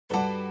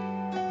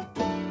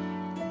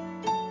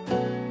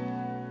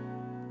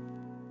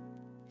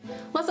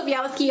What's up,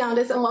 y'all? It's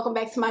Quijuandas and welcome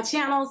back to my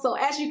channel. So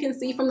as you can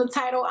see from the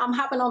title, I'm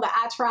hopping on the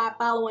I tried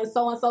following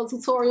so-and-so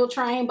tutorial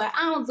train, but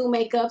I don't do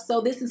makeup, so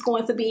this is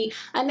going to be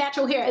a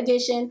natural hair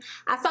edition.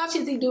 I saw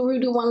Chizzy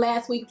Duru do one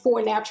last week for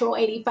Natural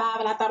 85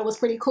 and I thought it was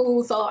pretty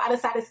cool, so I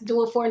decided to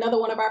do it for another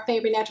one of our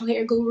favorite natural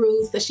hair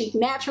gurus,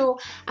 Thechicnatural.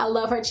 I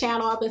love her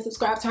channel. I've been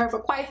subscribed to her for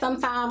quite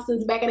some time,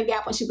 since back in the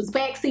gap when she was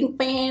Backseat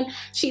fan.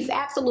 She's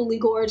absolutely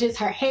gorgeous.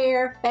 Her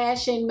hair,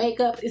 fashion,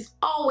 makeup is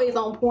always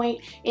on point,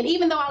 and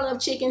even though I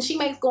love chicken, she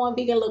makes going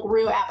vegan look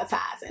real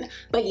appetizing.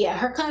 But yeah,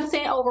 her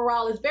content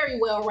overall is very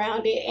well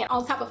rounded, and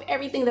on top of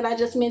everything that I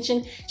just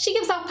mentioned, she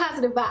gives off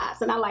positive vibes,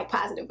 and I like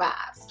positive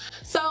vibes.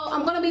 So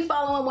I'm going to be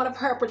following one of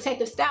her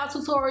protective style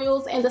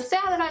tutorials, and the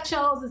style that I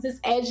chose is this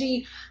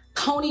edgy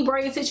pony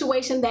braid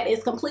situation that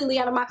is completely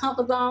out of my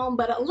comfort zone,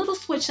 but a little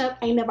switch up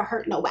ain't never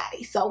hurt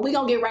nobody. So we're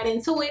gonna get right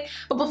into it.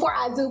 But before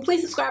I do,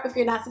 please subscribe if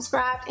you're not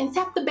subscribed, and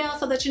tap the bell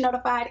so that you're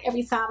notified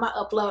every time I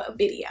upload a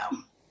video.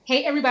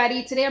 Hey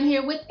everybody, today I'm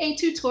here with a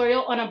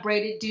tutorial on a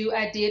braided do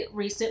I did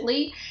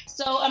recently.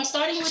 So I'm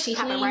starting with clean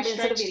right into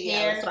the stretched video.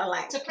 hair. That's what I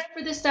like. To prep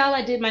for this style,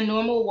 I did my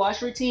normal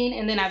wash routine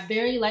and then I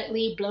very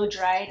lightly blow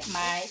dried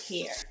my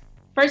hair.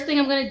 First thing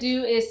I'm going to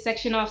do is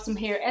section off some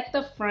hair at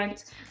the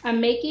front. I'm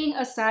making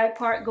a side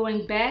part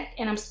going back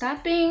and I'm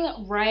stopping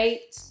right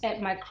at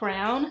my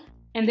crown.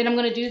 And then I'm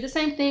going to do the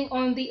same thing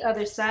on the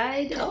other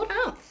side. Hold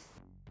on.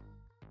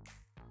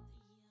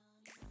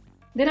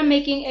 Then I'm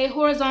making a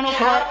horizontal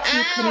part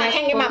to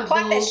connect both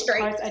of those straight.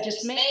 parts I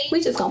just made.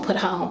 We just gonna put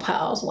her on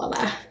pause while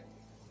I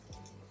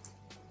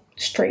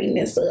straighten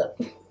this up.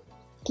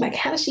 Like,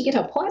 how does she get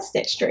her parts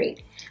that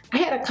straight? I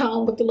had a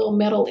comb with the little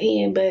metal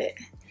end, but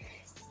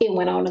it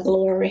went on to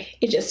glory.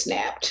 It just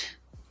snapped.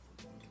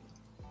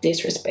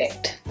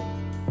 Disrespect.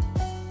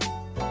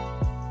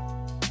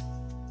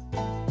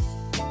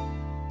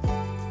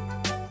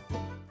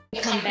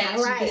 Come back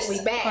to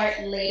this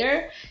part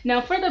later. Now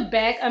for the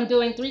back, I'm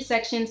doing 3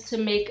 sections to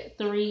make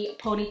 3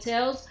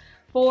 ponytails.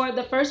 For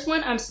the first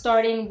one, I'm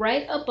starting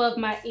right above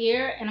my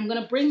ear and I'm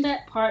gonna bring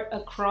that part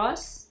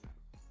across.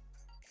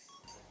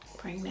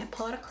 Bring that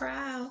part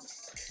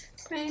across.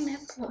 Bring that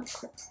part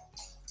across.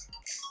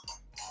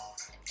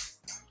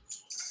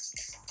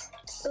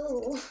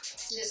 Ooh.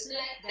 Just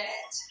like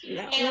that.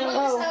 No. And I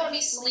want this style to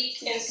be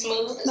sleek and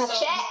smooth, so I'm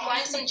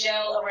applying some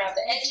gel around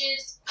the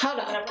edges. Hold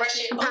on. I'm gonna brush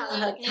it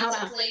all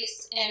into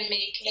place and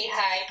make a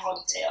high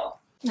ponytail.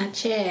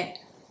 Not yet.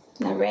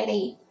 Not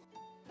ready.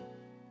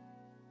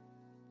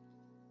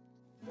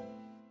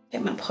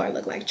 That my part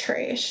look like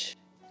trash.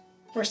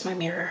 Where's my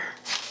mirror?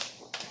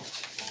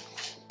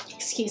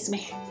 Excuse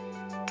me.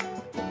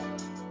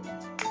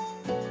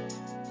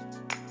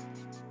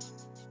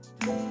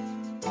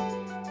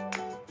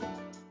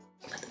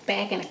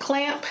 Back in a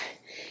clamp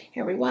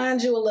and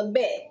rewind you a little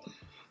bit.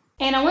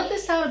 And I want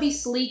this style to be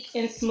sleek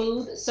and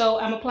smooth, so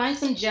I'm applying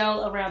some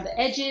gel around the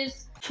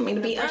edges. I mean,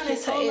 to be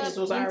honest, her edges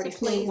was already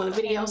smooth when the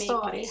video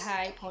started,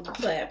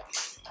 but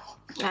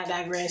I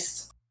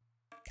digress.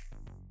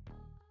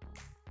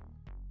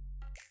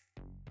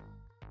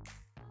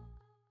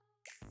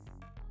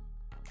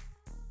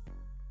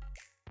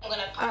 I'm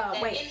gonna part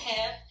that in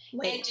half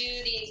and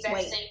do the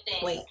exact same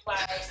thing.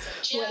 Apply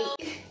some gel.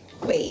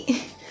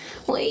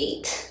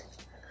 Wait.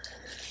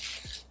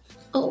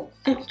 Oh,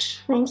 ouch,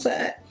 wrong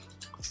side.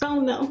 Oh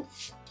no.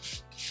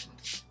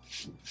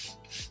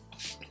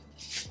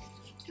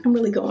 I'm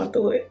really going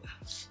through it.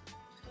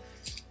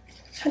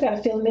 I got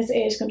a feeling this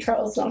edge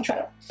control is gonna try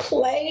to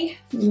play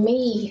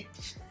me.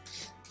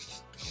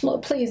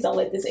 Lord, please don't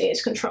let this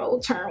edge control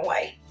turn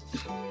white.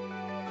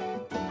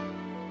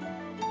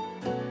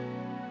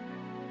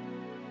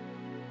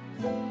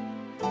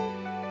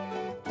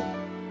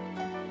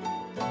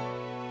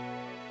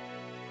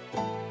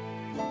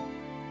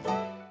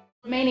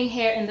 Remaining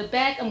hair in the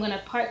back, I'm going to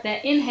part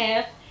that in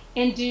half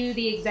and do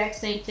the exact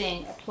same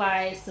thing.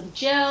 Apply some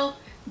gel,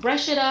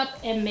 brush it up,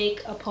 and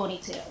make a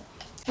ponytail.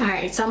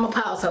 Alright, so I'm going to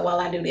pause her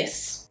while I do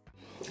this.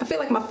 I feel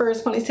like my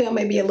first ponytail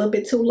may be a little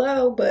bit too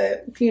low,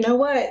 but you know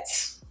what?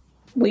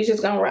 We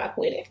just going to rock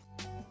with it.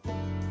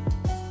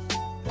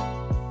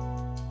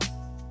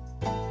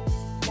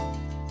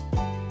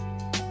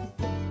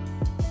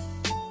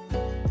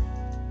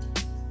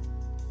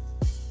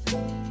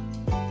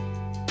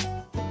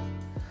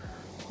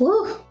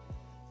 Woo!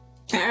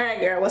 Alright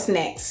girl, what's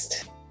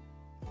next?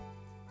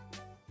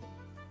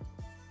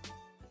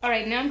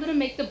 Alright, now I'm going to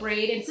make the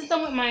braid, and since I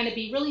want mine to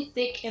be really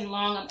thick and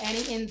long, I'm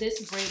adding in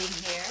this braiding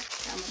hair.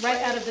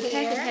 Right out of the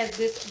pack, it has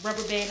this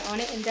rubber band on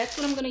it, and that's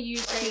what I'm going to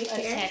use to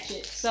attach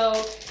it. So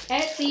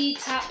at the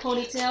top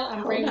ponytail,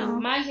 I'm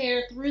bringing my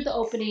hair through the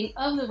opening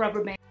of the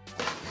rubber band.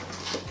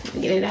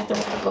 Get it out the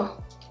rubber.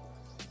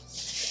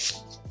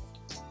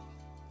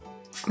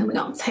 And we're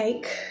going to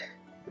take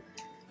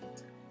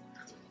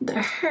the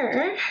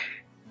hair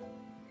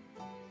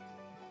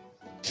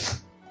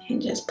and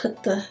just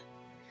put the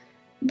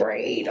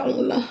braid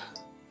on the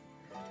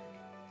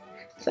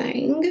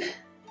thing.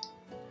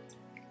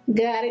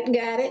 Got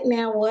it.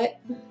 Now what?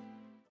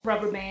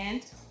 Rubber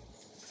band.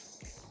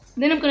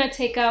 Then I'm going to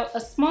take out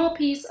a small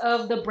piece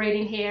of the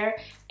braiding hair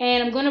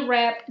and I'm going to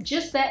wrap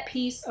just that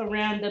piece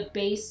around the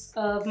base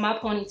of my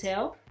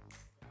ponytail.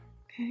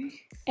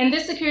 Okay. And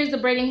this secures the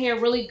braiding hair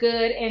really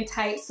good and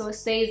tight so it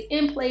stays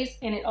in place,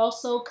 and it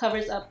also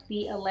covers up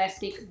the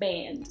elastic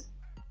band.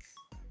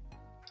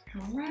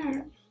 All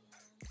right.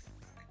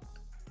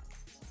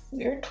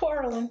 You're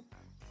twirling.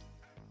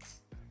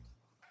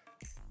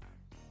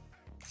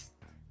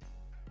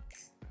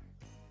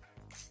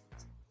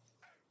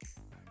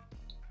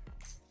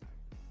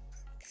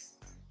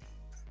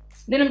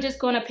 Then I'm just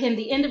going to pin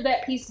the end of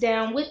that piece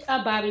down with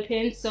a bobby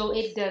pin so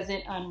it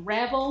doesn't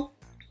unravel.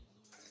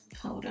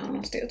 Hold on,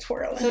 I'm still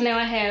twirling. So now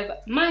I have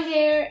my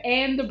hair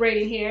and the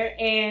braiding hair,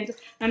 and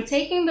I'm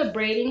taking the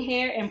braiding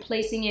hair and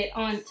placing it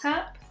on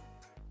top.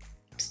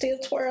 Still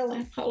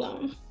twirling. Hold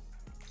on.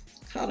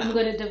 Hold on. I'm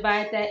going to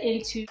divide that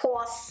into...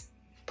 Pause.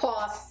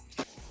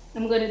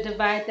 I'm going to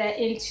divide that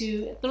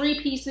into 3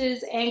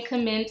 pieces and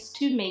commence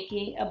to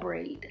making a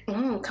braid.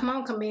 Come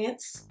on,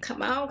 commence.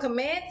 Come on,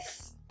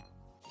 commence.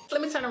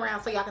 Let me turn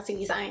around so y'all can see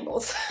these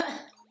angles.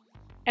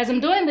 As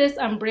I'm doing this,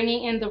 I'm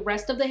bringing in the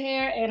rest of the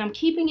hair and I'm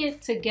keeping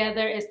it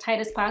together as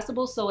tight as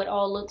possible so it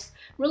all looks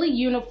really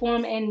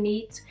uniform and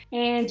neat.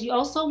 And you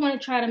also want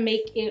to try to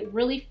make it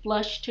really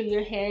flush to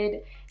your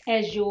head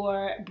as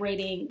you're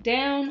braiding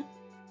down.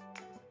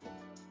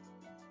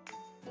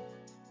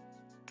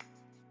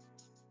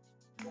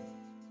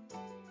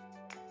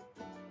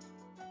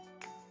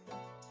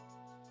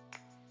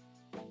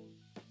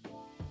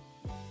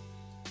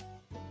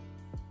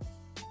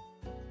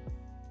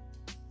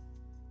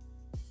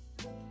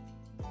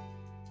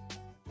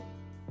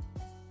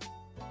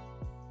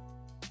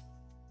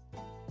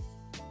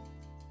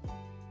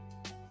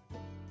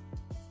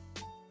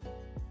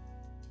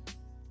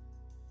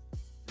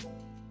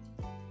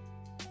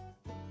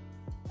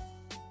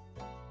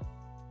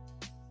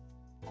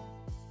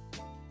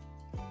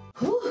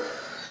 Whew.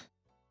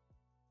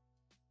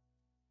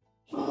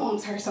 My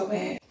arms hurt so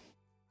bad.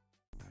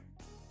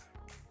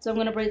 So I'm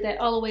going to braid that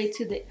all the way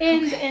to the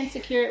end and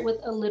secure it with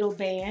a little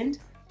band.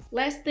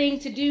 Last thing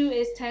to do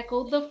is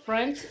tackle the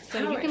front.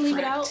 So you can leave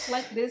it out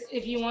like this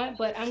if you want,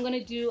 but I'm going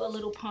to do a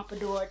little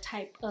pompadour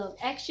type of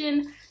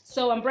action.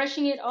 So I'm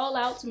brushing it all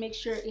out to make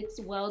sure it's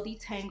well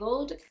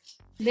detangled.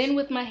 Then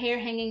with my hair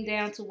hanging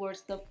down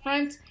towards the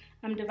front,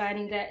 I'm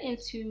dividing that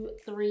into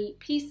 3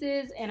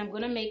 pieces and I'm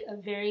going to make a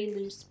very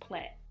loose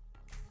plait.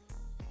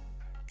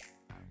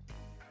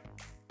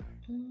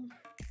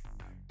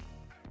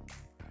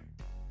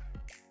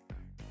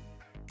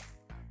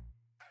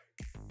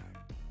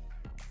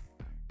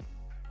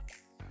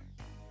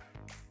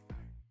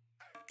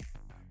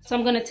 So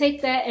I'm going to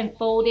take that and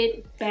fold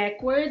it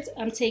backwards.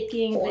 I'm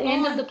taking the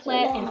end of the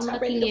plait and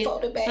tucking it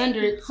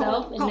under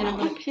itself, and then I'm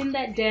going to pin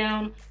that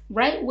down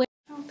right where...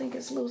 I don't think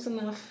it's loose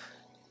enough.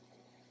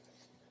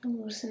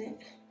 I'm loosen it.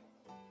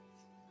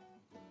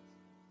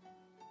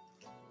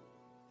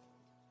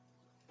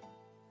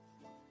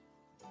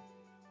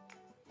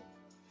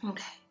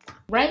 Okay.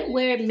 Right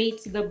where it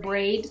meets the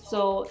braid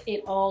so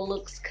it all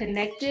looks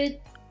connected.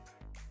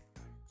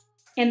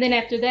 And then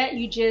after that,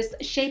 you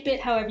just shape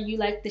it however you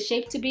like the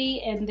shape to be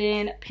and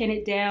then pin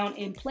it down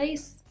in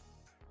place.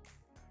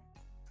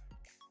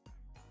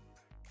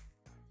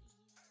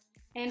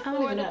 And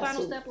for the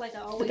final step, like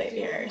I always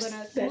do, I'm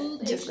gonna smooth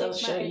and just goes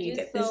to show you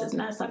that this is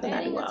not something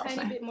I do often. Adding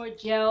a tiny bit more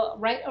gel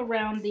right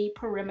around the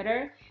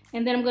perimeter.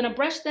 And then I'm gonna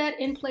brush that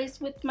in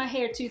place with my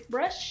hair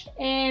toothbrush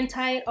and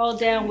tie it all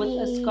down with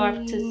a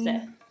scarf to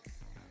set.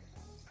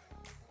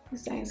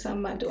 This ain't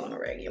something I do on a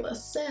regular,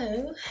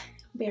 so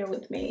bear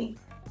with me.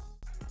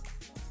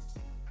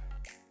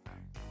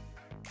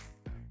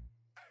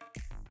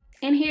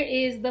 And here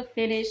is the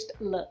finished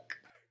look.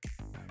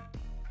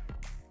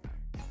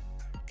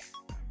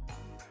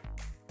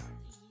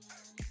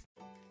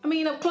 I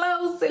mean, up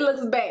close, it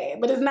looks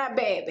bad, but it's not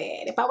bad.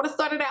 If I would have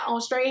started out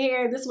on straight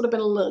hair, this would have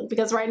been a look,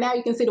 because right now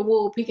you can see the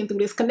wool peeking through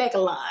this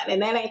connector line,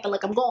 and that ain't the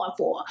look I'm going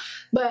for.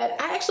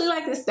 But I actually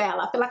like this style.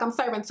 I feel like I'm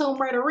serving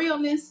Tomb Raider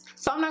realness,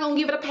 so I'm not going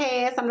to give it a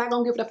pass. I'm not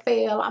going to give it a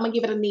fail. I'm going to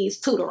give it a needs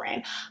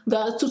tutoring.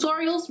 The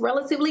tutorial's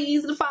relatively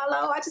easy to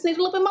follow. I just need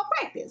a little bit more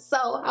practice.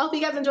 So I hope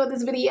you guys enjoyed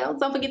this video.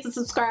 Don't forget to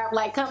subscribe,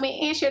 like,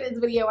 comment, and share this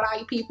video with all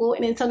you people.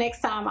 And until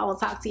next time, I will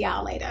talk to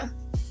y'all later.